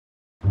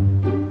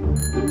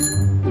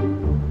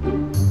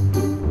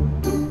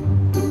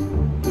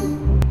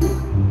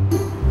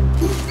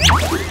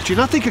Do you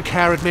not think a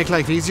car would make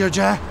life easier,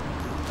 Ja?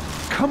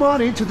 Come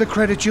on into the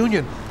credit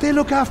union. They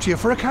look after you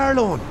for a car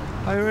loan.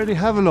 I already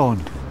have a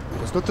loan.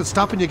 There's nothing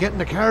stopping you getting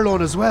a car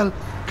loan as well.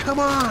 Come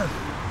on.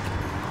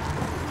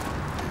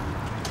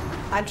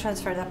 I'll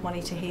transfer that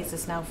money to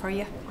Hazel's now for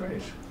you.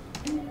 Great.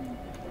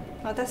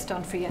 Well, that's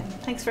done for you.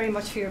 Thanks very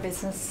much for your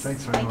business.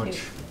 Thanks very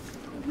much.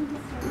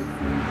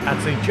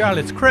 At St.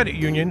 Jarlath's Credit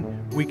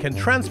Union, we can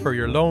transfer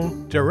your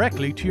loan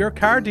directly to your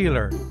car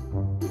dealer,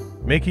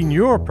 making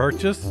your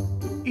purchase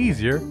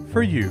easier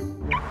for you.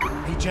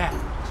 Hey, Ja.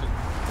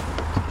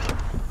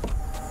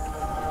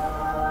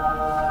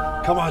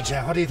 Come on,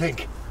 Ja, what do you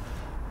think?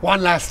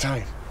 One last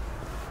time.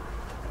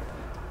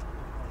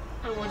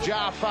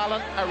 Ja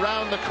Fallon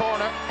around the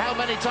corner. How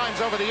many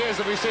times over the years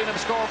have we seen him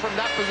score from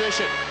that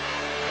position?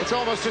 It's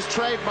almost his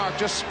trademark,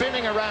 just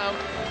spinning around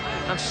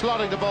and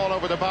slotting the ball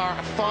over the bar.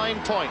 A fine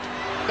point.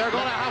 They're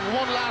going to have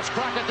one last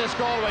crack at this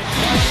Galway.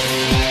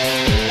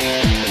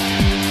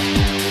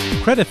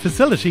 Credit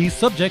facilities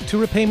subject to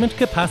repayment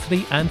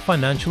capacity and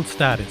financial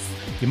status.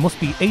 You must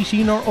be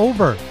 18 or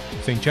over.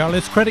 St.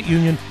 Jarlath's Credit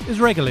Union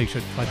is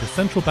regulated by the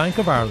Central Bank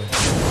of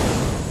Ireland.